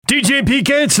DJ and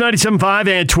PK, it's 97.5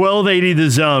 and 1280 The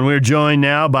Zone. We're joined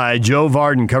now by Joe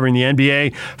Vardon covering the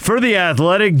NBA for The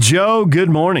Athletic. Joe, good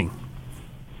morning.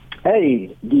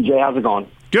 Hey, DJ, how's it going?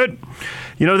 Good.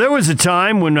 You know, there was a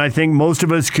time when I think most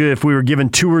of us could, if we were given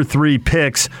 2 or 3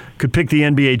 picks, could pick the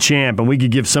NBA champ, and we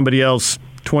could give somebody else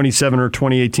 27 or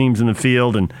 28 teams in the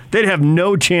field, and they'd have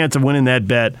no chance of winning that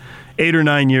bet 8 or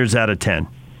 9 years out of 10.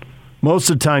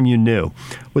 Most of the time you knew.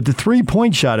 With the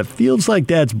three-point shot, it feels like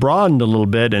that's broadened a little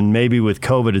bit, and maybe with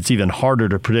COVID it's even harder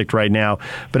to predict right now.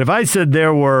 But if I said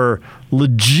there were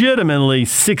legitimately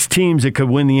 6 teams that could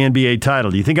win the NBA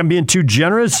title, do you think I'm being too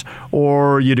generous,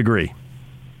 or you'd agree?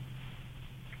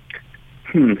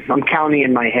 I'm counting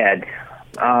in my head.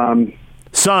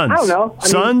 Suns. I don't know.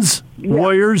 Suns,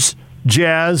 Warriors,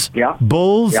 Jazz,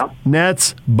 Bulls,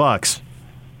 Nets, Bucks.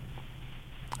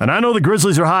 And I know the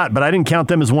Grizzlies are hot, but I didn't count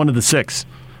them as one of the 6.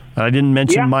 I didn't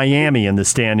mention Miami in the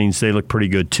standings. They look pretty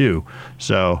good too.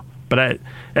 So, but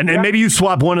and maybe you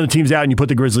swap one of the teams out and you put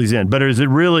the Grizzlies in. But is it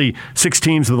really 6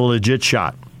 teams with a legit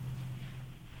shot?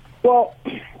 Well,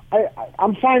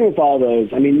 I'm fine with all those.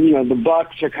 I mean, you know, the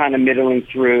Bucks are kind of middling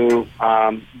through,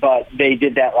 but they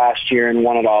did that last year and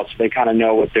won it all, so they kind of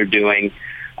know what they're doing.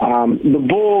 The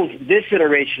Bulls, this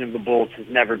iteration of the Bulls has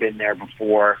never been there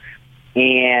before.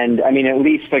 And, I mean, at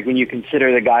least like when you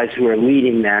consider the guys who are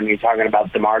leading them, you're talking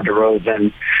about DeMar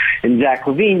DeRozan and Zach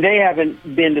LaVine, they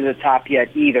haven't been to the top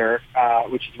yet either,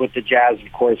 which is what the Jazz,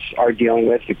 of course, are dealing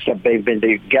with, except they've been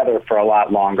together for a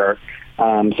lot longer.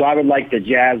 So I would like the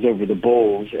Jazz over the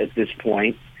Bulls at this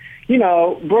point. You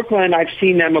know, Brooklyn, I've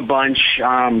seen them a bunch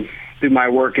through my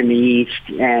work in the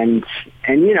East. And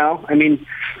you know, I mean,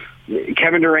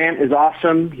 Kevin Durant is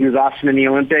awesome. He was awesome in the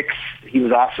Olympics. He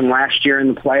was awesome last year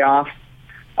in the playoffs.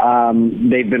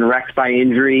 They've been wrecked by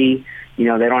injury. You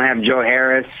know, they don't have Joe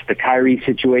Harris. The Kyrie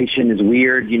situation is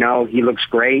weird. You know, he looks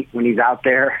great when he's out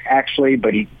there, actually,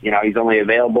 but he's only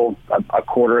available a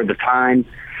quarter of the time.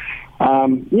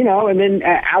 You know, and then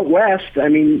out west, I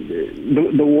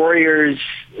mean, the Warriors,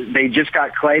 they just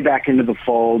got Clay back into the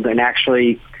fold, and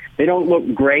actually they don't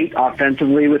look great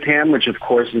offensively with him, which of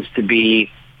course is to be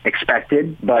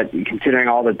expected, but considering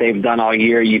all that they've done all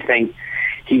year, you think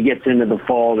he gets into the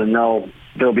fold and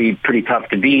they'll be pretty tough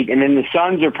to beat. And then the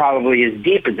Suns are probably as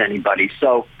deep as anybody.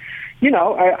 So, you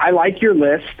know, I like your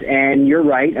list, and you're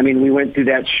right. I mean, we went through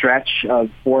that stretch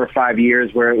of 4 or 5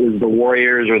 years where it was the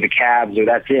Warriors or the Cavs or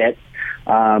that's it.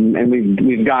 And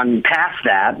we've gone past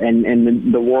that,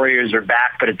 and the Warriors are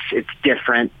back, but it's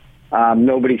different.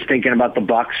 Nobody's thinking about the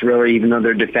Bucks really, even though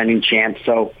they're defending champs.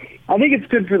 So I think it's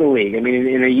good for the league. I mean,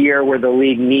 in a year where the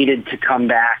league needed to come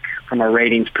back from a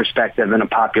ratings perspective and a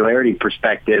popularity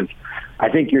perspective, I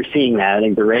think you're seeing that. I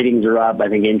think the ratings are up. I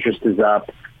think interest is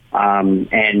up.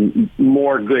 And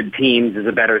more good teams is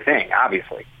a better thing,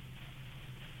 obviously.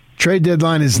 Trade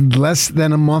deadline is less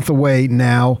than a month away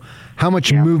now. How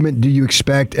much movement do you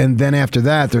expect? And then after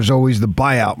that, there's always the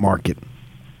buyout market.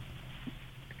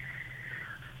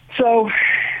 So,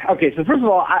 okay, so first of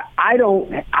all, I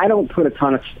don't put a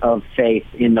ton of faith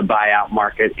in the buyout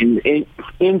market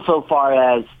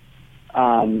insofar as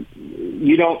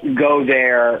you don't go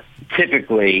there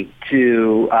typically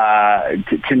to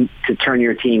turn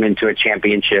your team into a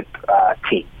championship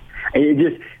team. It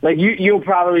just like you'll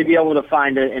probably be able to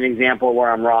find an example where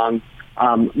I'm wrong,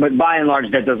 but by and large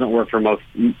that doesn't work for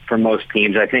most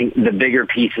teams. I think the bigger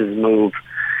pieces move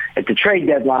at the trade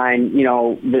deadline. You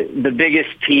know, the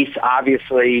biggest piece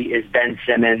obviously is Ben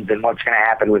Simmons and what's going to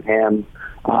happen with him.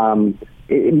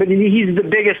 But he's the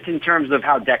biggest in terms of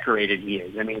how decorated he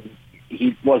is. I mean,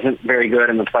 he wasn't very good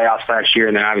in the playoffs last year,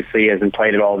 and then obviously he hasn't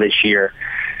played at all this year.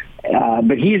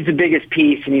 But he's the biggest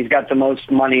piece, and he's got the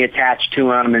most money attached to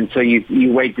him, and so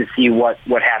you wait to see what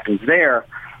happens there.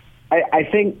 I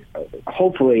think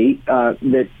hopefully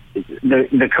that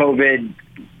the COVID,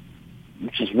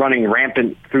 which is running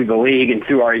rampant through the league and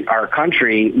through our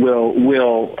country, will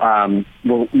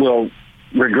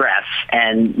regress,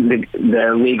 and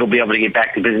the league will be able to get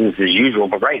back to business as usual.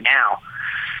 But right now,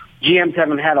 GMs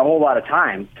haven't had a whole lot of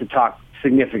time to talk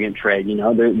significant trade. You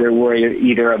know, they're worried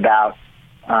either about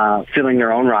filling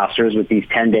their own rosters with these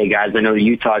 10-day guys. I know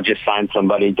Utah just signed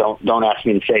somebody. Don't ask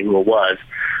me to say who it was.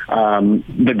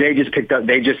 But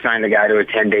they just signed a guy to a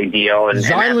 10-day deal. And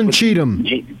Zylan Cheatham.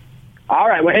 All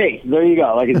right. Well, hey, there you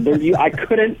go. I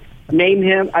couldn't name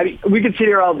him. We could sit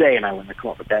here all day, and I wouldn't come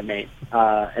up with that name.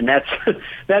 And that's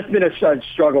been a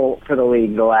struggle for the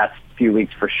league the last few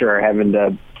weeks for sure, having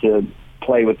to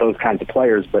play with those kinds of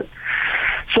players. But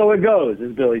so it goes,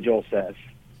 as Billy Joel says.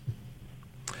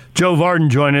 Joe Vardon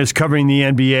joining us, covering the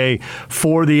NBA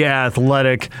for The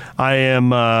Athletic. I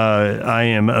am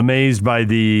amazed by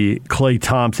the Klay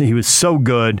Thompson. He was so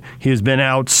good. He has been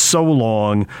out so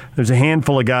long. There's a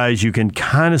handful of guys you can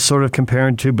kind of sort of compare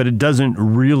him to, but it doesn't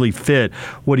really fit.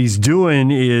 What he's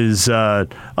doing is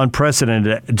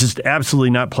unprecedented. Just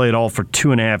absolutely not play at all for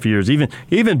 2.5 years.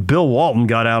 Even Bill Walton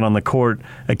got out on the court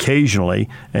occasionally,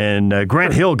 and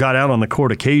Grant Hill got out on the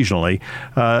court occasionally.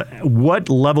 What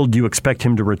level do you expect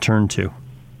him to return to?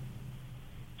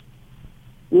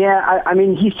 Yeah, I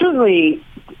mean, he certainly,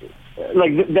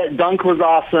 that dunk was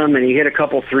awesome, and he hit a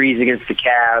couple threes against the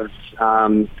Cavs.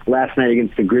 Last night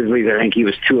against the Grizzlies, I think he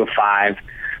was 2 of 5.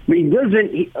 But he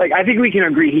doesn't, I think we can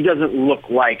agree he doesn't look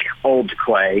like old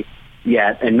Klay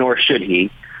yet, and nor should he.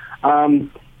 In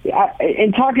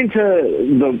talking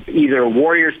to either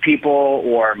Warriors people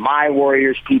or my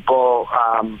Warriors people,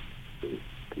 I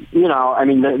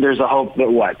mean, there's a hope that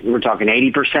we're talking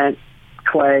 80%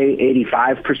 Klay,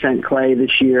 85% Klay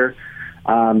this year,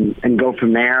 and go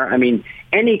from there. I mean,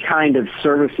 any kind of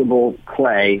serviceable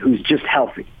Klay who's just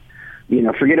healthy.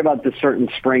 Forget about the certain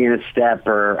spring in his step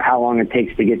or how long it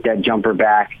takes to get that jumper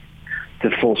back to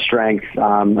full strength,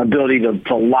 ability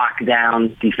to lock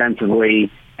down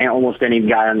defensively and almost any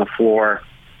guy on the floor.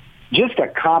 Just a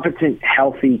competent,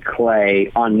 healthy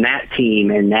Klay on that team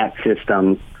and that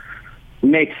system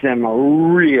makes them a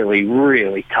really,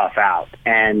 really tough out.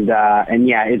 And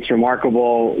yeah, it's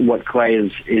remarkable what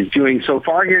Klay is doing so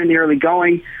far here in the early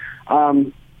going.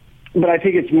 But I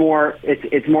think it's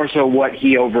more so what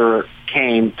he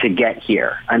overcame to get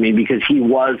here. I mean, because he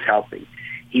was healthy.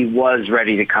 He was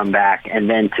ready to come back, and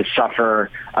then to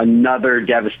suffer another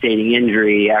devastating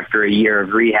injury after a year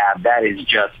of rehab, that is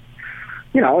just,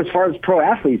 as far as pro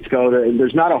athletes go,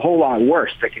 there's not a whole lot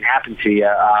worse that can happen to you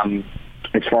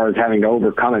as far as having to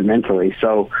overcome it mentally.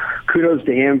 So kudos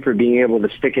to him for being able to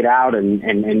stick it out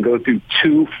and go through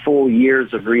 2 full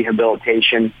years of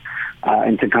rehabilitation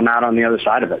and to come out on the other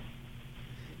side of it.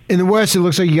 In the West, it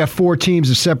looks like you got 4 teams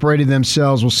that separated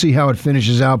themselves. We'll see how it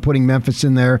finishes out, putting Memphis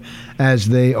in there as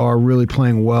they are really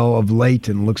playing well of late,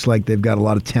 and looks like they've got a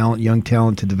lot of talent, young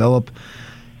talent to develop.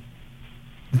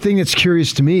 The thing that's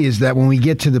curious to me is that when we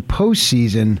get to the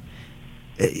postseason,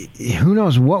 who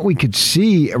knows what we could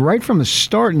see right from the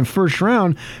start in the first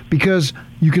round, because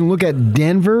you can look at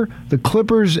Denver, the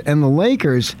Clippers, and the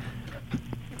Lakers.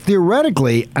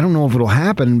 Theoretically, I don't know if it'll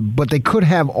happen, but they could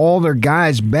have all their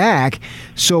guys back,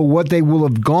 so what they will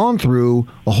have gone through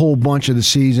a whole bunch of the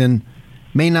season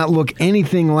may not look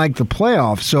anything like the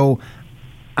playoffs. So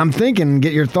I'm thinking,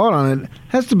 get your thought on it,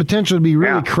 has the potential to be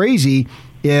really crazy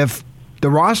if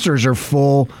the rosters are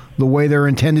full the way they're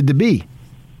intended to be.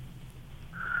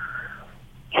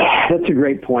 That's a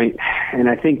great point. And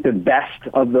I think the best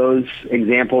of those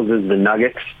examples is the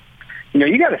Nuggets.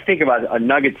 You got to think about a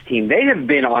Nuggets team. They have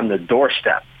been on the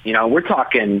doorstep. We're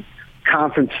talking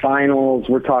conference finals.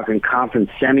 We're talking conference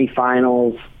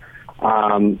semifinals.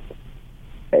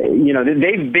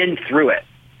 They've been through it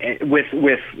with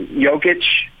Jokic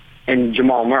and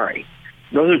Jamal Murray.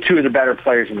 Those are 2 of the better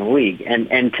players in the league.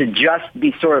 And to just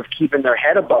be sort of keeping their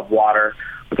head above water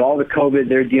with all the COVID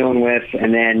they're dealing with,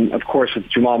 and then, of course, with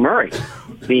Jamal Murray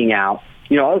being out,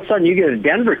 all of a sudden you get a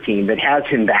Denver team that has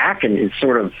him back and is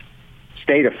sort of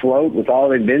stayed afloat with all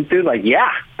they've been through.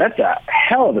 That's a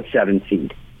hell of a 7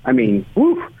 seed. I mean,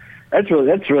 that's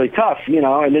really tough,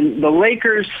 And then the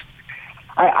Lakers,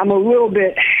 I'm a little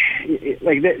bit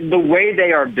the way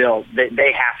they are built.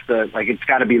 They have to it's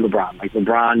got to be LeBron.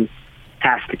 LeBron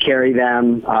has to carry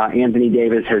them. Anthony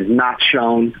Davis has not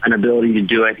shown an ability to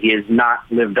do it. He has not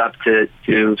lived up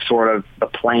to sort of the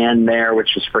plan there,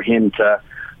 which is for him to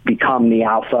become the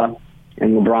alpha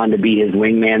and LeBron to be his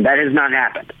wingman. That has not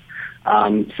happened.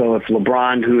 So if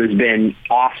LeBron, who has been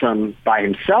awesome by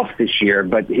himself this year,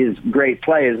 but his great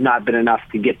play has not been enough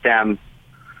to get them,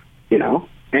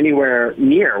 anywhere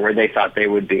near where they thought they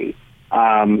would be.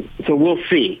 So we'll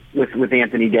see with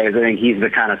Anthony Davis. I think he's the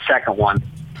kind of second one,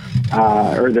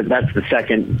 that's the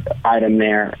second item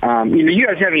there. You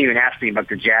guys haven't even asked me about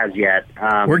the Jazz yet.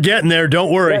 We're getting there.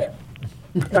 Don't worry.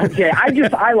 Okay,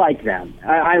 I like them.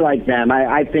 I like them.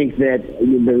 I think that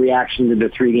the reaction to the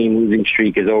 3-game losing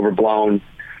streak is overblown,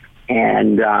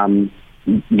 and and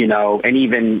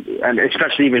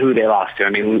especially who they lost to. I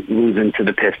mean, losing to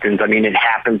the Pistons. I mean, it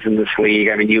happens in this league.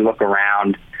 I mean, you look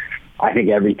around. I think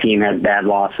every team has bad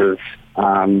losses,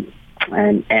 and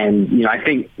I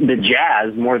think the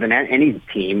Jazz, more than any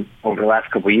team over the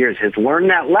last couple of years, has learned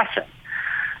that lesson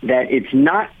that it's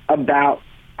not about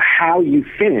how you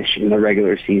finish in the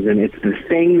regular season. It's the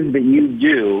things that you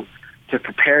do to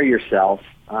prepare yourself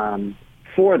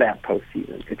for that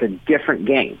postseason. It's a different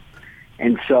game.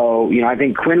 And so, I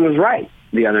think Quinn was right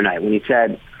the other night when he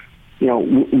said,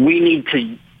 we need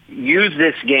to use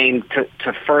this game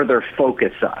to further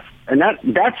focus us. And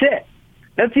that's it.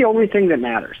 That's the only thing that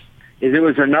matters, is it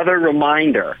was another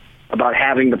reminder about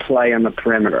having to play on the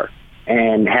perimeter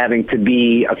and having to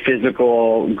be a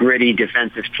physical, gritty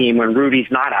defensive team when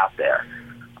Rudy's not out there.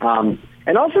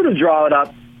 And also to draw it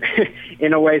up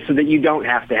in a way so that you don't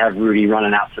have to have Rudy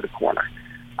running out to the corner,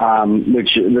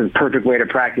 which the perfect way to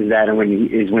practice that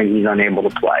is when he's unable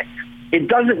to play. It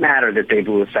doesn't matter that they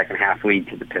blew a second half lead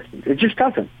to the Pistons. It just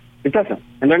doesn't. It doesn't.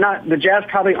 And the Jazz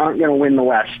probably aren't going to win the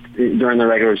West during the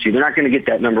regular season. They're not going to get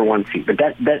that number one seed, but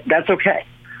that's okay.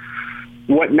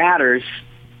 What matters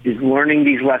is learning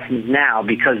these lessons now,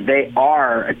 because they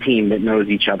are a team that knows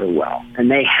each other well,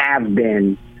 and they have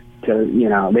been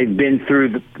they've been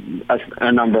through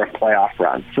a number of playoff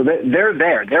runs. So they're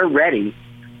there. They're ready,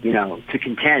 to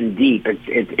contend deep.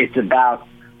 It's about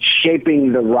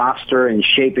shaping the roster and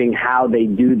shaping how they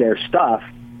do their stuff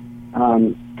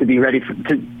to be ready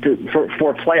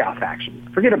for playoff action.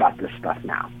 Forget about this stuff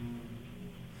now.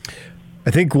 I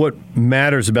think what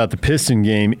matters about the Piston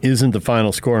game isn't the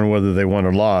final score and whether they won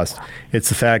or lost. It's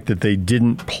the fact that they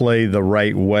didn't play the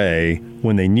right way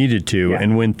when they needed to. Yeah.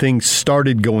 And when things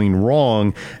started going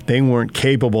wrong, they weren't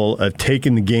capable of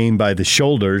taking the game by the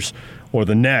shoulders or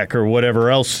the neck or whatever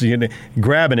else,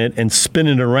 grabbing it and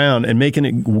spinning it around and making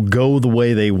it go the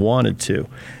way they wanted to.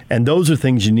 And those are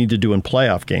things you need to do in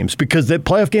playoff games, because the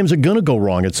playoff games are going to go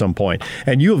wrong at some point.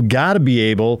 And you have got to be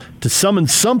able to summon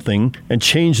something and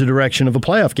change the direction of a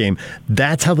playoff game.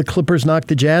 That's how the Clippers knocked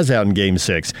the Jazz out in Game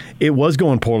 6. It was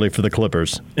going poorly for the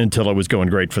Clippers until it was going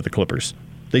great for the Clippers.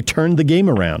 They turned the game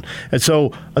around. And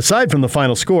so, aside from the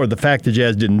final score, the fact the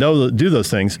Jazz didn't do those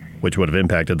things, which would have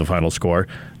impacted the final score,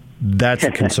 that's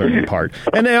the concerning part.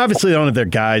 And they obviously don't have their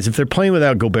guys. If they're playing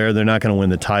without Gobert, they're not going to win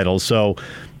the title. So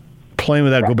playing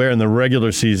without Gobert in the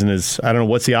regular season is, I don't know,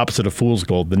 what's the opposite of fool's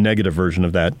gold, the negative version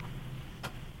of that?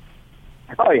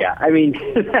 Oh, yeah. I mean,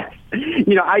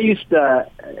 I used to,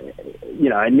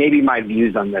 and maybe my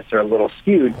views on this are a little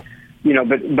skewed,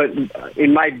 but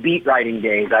in my beat writing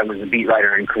days, I was a beat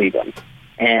writer in Cleveland.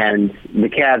 And the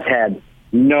Cavs had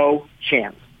no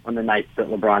chance on the nights that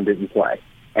LeBron didn't play.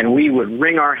 And we would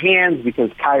wring our hands because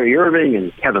Kyrie Irving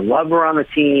and Kevin Love were on the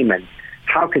team, and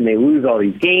how can they lose all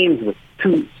these games with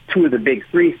two of the big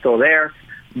three still there?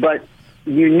 But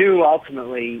you knew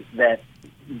ultimately that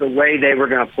the way they were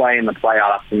going to play in the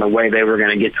playoffs and the way they were going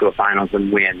to get to a finals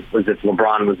and win was if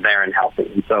LeBron was there and healthy.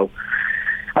 And so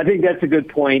I think that's a good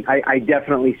point. I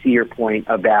definitely see your point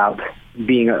about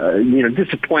being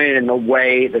disappointed in the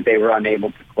way that they were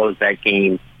unable to close that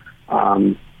game.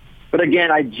 But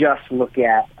again, I just look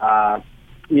at, I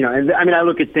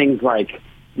look at things like,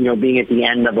 being at the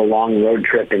end of a long road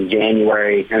trip in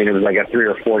January. I mean, it was like a 3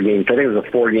 or 4 game. I think it was a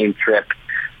 4-game trip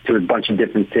to a bunch of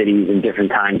different cities and different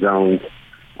time zones.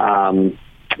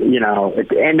 At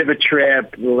the end of a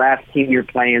trip, the last team you're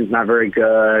playing is not very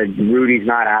good. Rudy's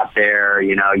not out there.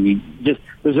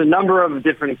 There's a number of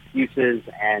different excuses,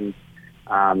 and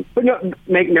but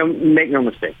make no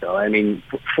mistake though. I mean,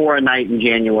 for a night in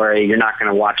January, you're not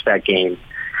going to watch that game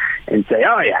and say,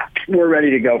 "Oh yeah, we're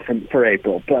ready to go for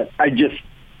April." But I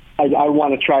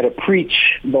want to try to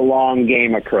preach the long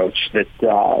game approach that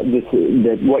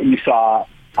what you saw,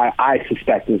 I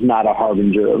suspect, is not a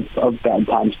harbinger of bad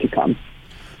times to come.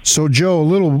 So, Joe, a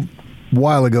little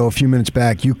while ago, a few minutes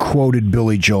back, you quoted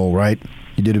Billy Joel, right?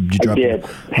 You did. I did.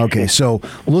 Okay, so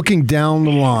looking down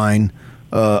the line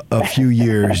a few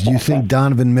years, do you think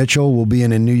Donovan Mitchell will be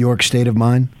in a New York state of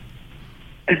mind?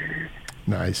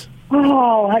 Nice.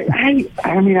 Oh, I've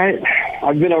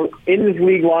been in this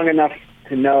league long enough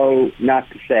to know not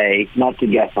to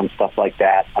guess on stuff like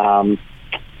that.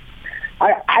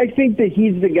 I think that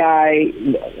he's the guy.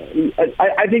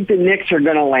 I think the Knicks are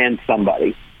going to land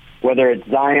somebody, whether it's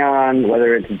Zion,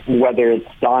 whether it's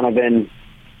Donovan.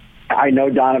 I know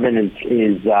Donovan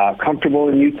is comfortable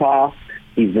in Utah.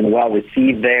 He's been well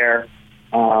received there.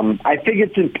 I think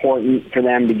it's important for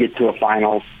them to get to a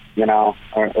finals,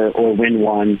 or win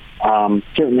one.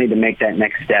 Certainly to make that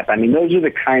next step. I mean, those are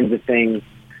the kinds of things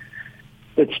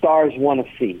that stars want to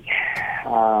see.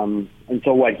 And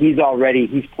so he's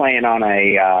playing on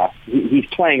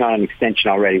an extension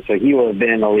already, so he will have been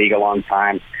in the league a long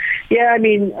time. Yeah, I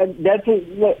mean, that's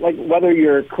like whether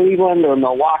you're Cleveland or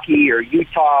Milwaukee or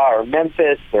Utah or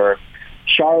Memphis or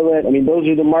Charlotte. I mean, those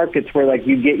are the markets where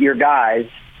you get your guys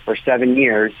for 7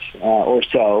 years or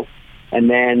so, And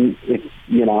then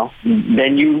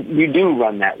then you do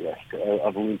run that risk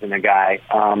of losing a guy.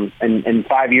 And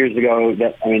 5 years ago,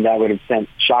 that would have sent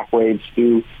shockwaves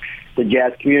through the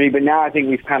Jazz community. But now I think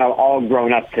we've kind of all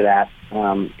grown up to that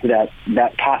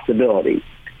possibility.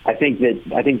 I think that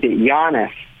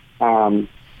Giannis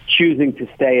choosing to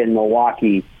stay in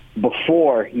Milwaukee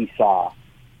before he saw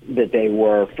that they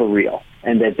were for real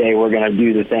and that they were going to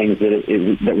do the things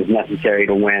that was necessary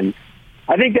to win.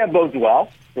 I think that bodes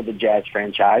well for the Jazz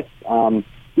franchise.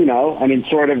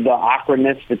 Sort of the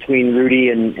awkwardness between Rudy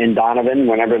and Donovan,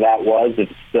 whenever that was, if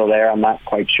it's still there, I'm not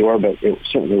quite sure, but it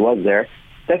certainly was there.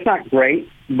 That's not great,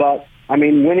 but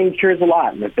winning cures a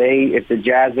lot. And if the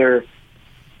Jazz are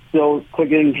still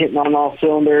hitting on all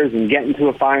cylinders and getting to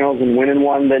a finals and winning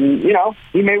one, then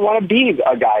he may want to be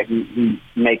a guy who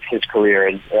makes his career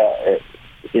in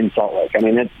Salt Lake.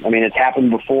 It's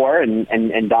happened before, and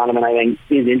Donovan, I think,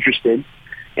 is interested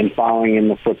in following in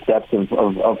the footsteps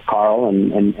of Carl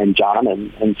and John,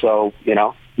 and so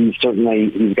he's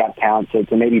got talent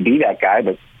to maybe be that guy,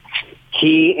 but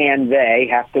he and they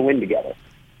have to win together.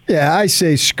 Yeah, I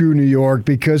say screw New York,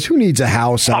 because who needs a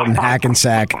house out in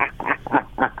Hackensack?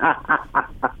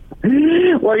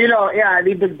 Well,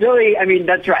 but Billy,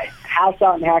 that's right. House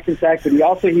out in Hackensack, but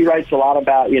he writes a lot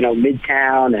about,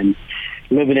 Midtown and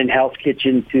living in Hell's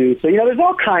Kitchen too. So, there's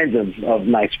all kinds of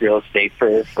nice real estate for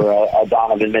a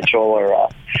Donovan Mitchell or a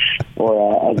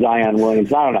Zion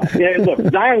Williams. I don't know. Look,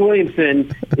 Zion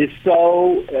Williamson is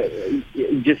so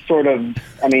just sort of,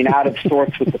 out of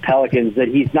sorts with the Pelicans that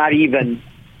he's not even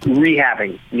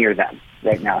rehabbing near them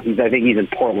right now. I think he's in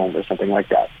Portland or something like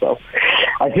that. So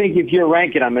I think if you're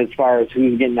ranking them as far as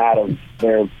who's getting out of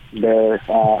their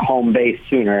home base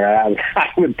sooner, I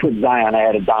would put Zion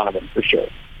ahead of Donovan for sure.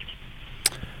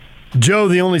 Joe,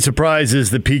 the only surprise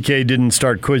is that PK didn't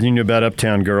start quizzing you about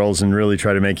Uptown Girls and really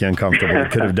try to make you uncomfortable. He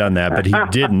could have done that, but he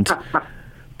didn't.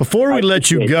 Before we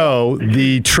let you go,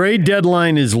 the trade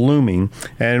deadline is looming,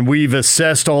 and we've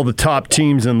assessed all the top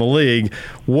teams in the league.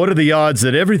 What are the odds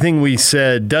that everything we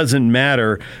said doesn't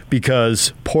matter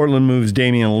because Portland moves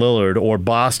Damian Lillard, or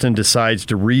Boston decides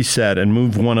to reset and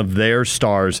move one of their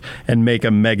stars and make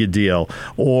a mega deal,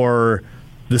 or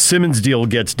the Simmons deal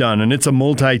gets done and it's a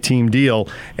multi-team deal,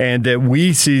 and that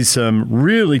we see some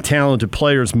really talented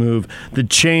players move that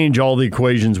change all the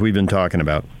equations we've been talking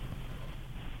about?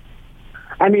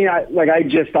 I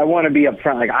want to be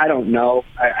upfront. I don't know.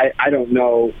 I don't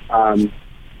know. I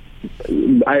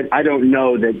don't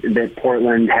know that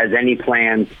Portland has any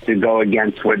plans to go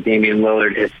against what Damian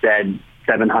Lillard has said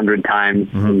 700 times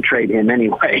and trade him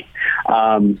anyway.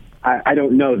 I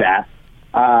don't know that.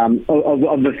 Of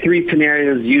the three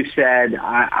scenarios you said,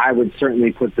 I would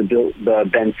certainly put the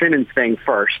Ben Simmons thing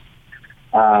first.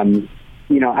 I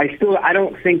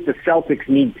don't think the Celtics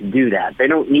need to do that. They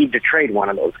don't need to trade one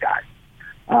of those guys.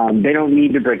 They don't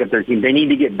need to break up their team. They need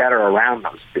to get better around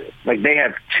those two. They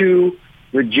have two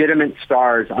legitimate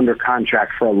stars under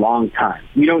contract for a long time.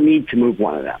 You don't need to move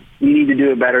one of them. You need to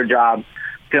do a better job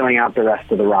filling out the rest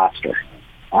of the roster.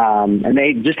 And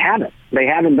they just haven't. They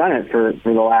haven't done it for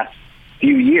the last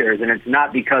few years, and it's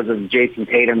not because of Jason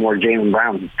Tatum or Jaylen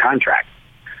Brown's contract.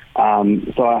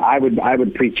 So I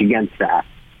would preach against that.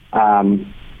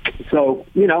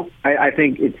 I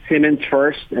think it's Simmons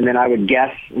first, and then I would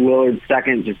guess Lillard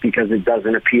second, just because it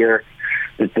doesn't appear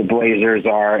that the Blazers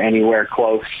are anywhere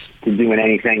close to doing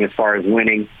anything as far as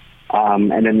winning.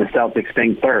 And then the Celtics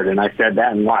thing third. And I said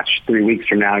that, and watch 3 weeks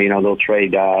from now, they'll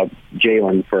trade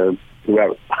Jaylen for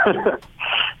whoever.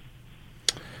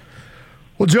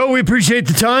 Well, Joe, we appreciate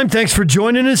the time. Thanks for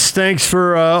joining us. Thanks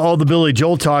for all the Billy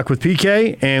Joel talk with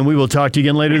PK, and we will talk to you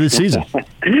again later this season.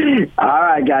 All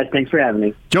right, guys. Thanks for having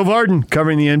me. Joe Vardon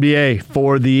covering the NBA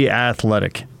for The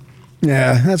Athletic.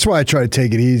 Yeah, that's why I try to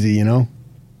take it easy, You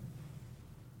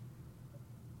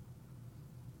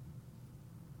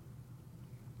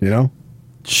know?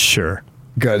 Sure.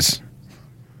 Because,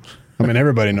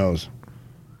 everybody knows.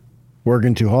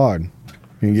 Working too hard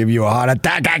can give you a heart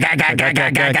attack.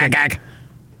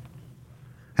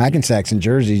 Hackensack's in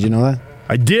Jersey. Did you know that?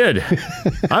 I did.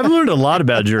 I've learned a lot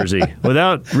about Jersey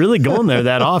without really going there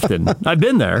that often. I've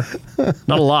been there.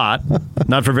 Not a lot.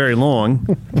 Not for very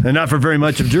long. And not for very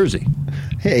much of Jersey.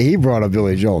 Hey, he brought up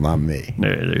Billy Joel, not me.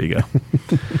 There you go.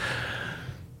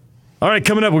 All right,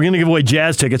 coming up, we're going to give away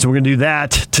Jazz tickets, and we're going to do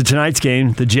that to tonight's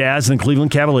game, the Jazz and the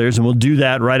Cleveland Cavaliers, and we'll do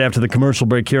that right after the commercial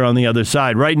break here on the other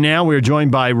side. Right now, we are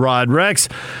joined by Rod Rex.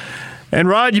 And,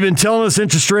 Rod, you've been telling us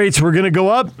interest rates were going to go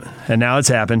up, and now it's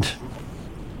happened.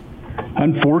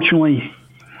 Unfortunately,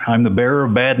 I'm the bearer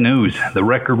of bad news. The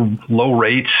record low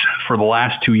rates for the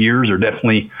last 2 years are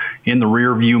definitely in the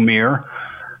rearview mirror.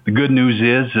 The good news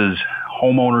is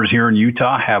homeowners here in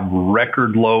Utah have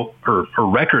record low or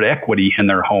record equity in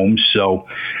their homes. So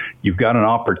you've got an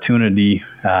opportunity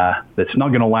that's not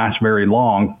going to last very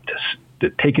long to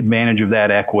take advantage of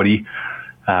that equity,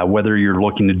 whether you're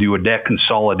looking to do a debt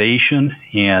consolidation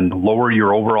and lower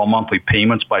your overall monthly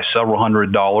payments by several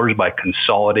 $100s by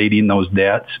consolidating those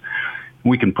debts.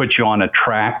 We can put you on a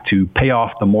track to pay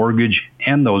off the mortgage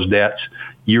and those debts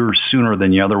years sooner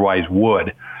than you otherwise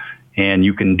would. And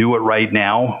you can do it right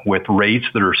now with rates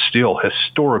that are still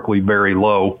historically very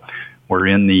low. We're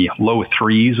in the low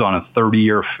 3s on a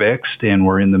 30-year fixed, and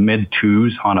we're in the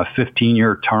mid-2s on a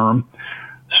 15-year term.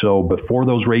 So before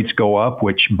those rates go up,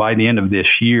 which by the end of this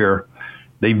year,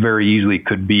 they very easily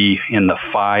could be in the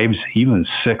 5s, even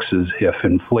 6s if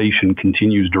inflation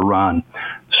continues to run.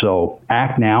 So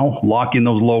act now, lock in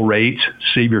those low rates,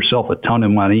 save yourself a ton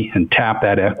of money, and tap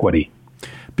that equity.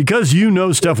 Because you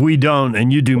know stuff we don't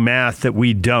and you do math that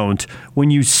we don't,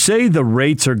 when you say the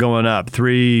rates are going up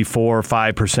 3, 4,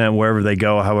 5%, wherever they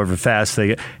go, however fast they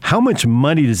get, how much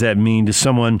money does that mean to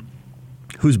someone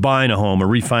who's buying a home or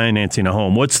refinancing a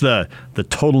home? What's the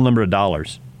total number of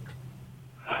dollars?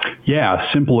 Yeah,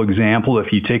 a simple example,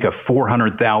 if you take a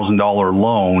 $400,000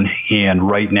 loan and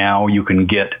right now you can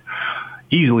get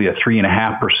easily a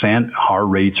 3.5%. Our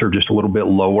rates are just a little bit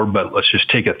lower, but let's just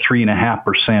take a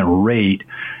 3.5% rate.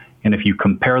 And if you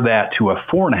compare that to a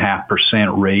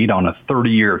 4.5% rate on a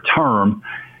 30-year term,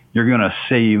 you're going to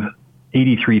save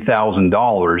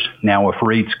 $83,000. Now, if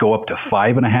rates go up to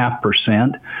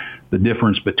 5.5%, the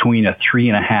difference between a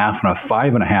 3.5% and a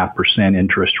 5.5%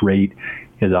 interest rate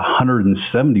is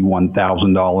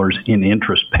 $171,000 in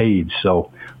interest paid.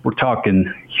 So we're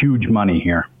talking huge money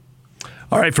here.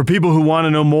 All right, for people who want to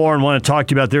know more and want to talk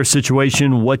to you about their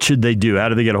situation, what should they do? How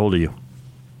do they get a hold of you?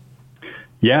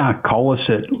 Yeah, call us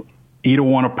at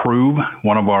 801-APPROVE.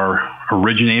 One of our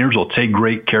originators will take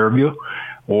great care of you.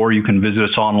 Or you can visit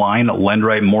us online at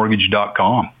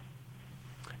lendrightmortgage.com.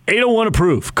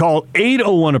 801-APPROVE. Call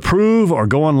 801-APPROVE or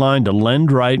go online to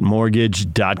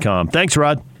lendrightmortgage.com. Thanks,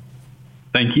 Rod.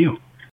 Thank you.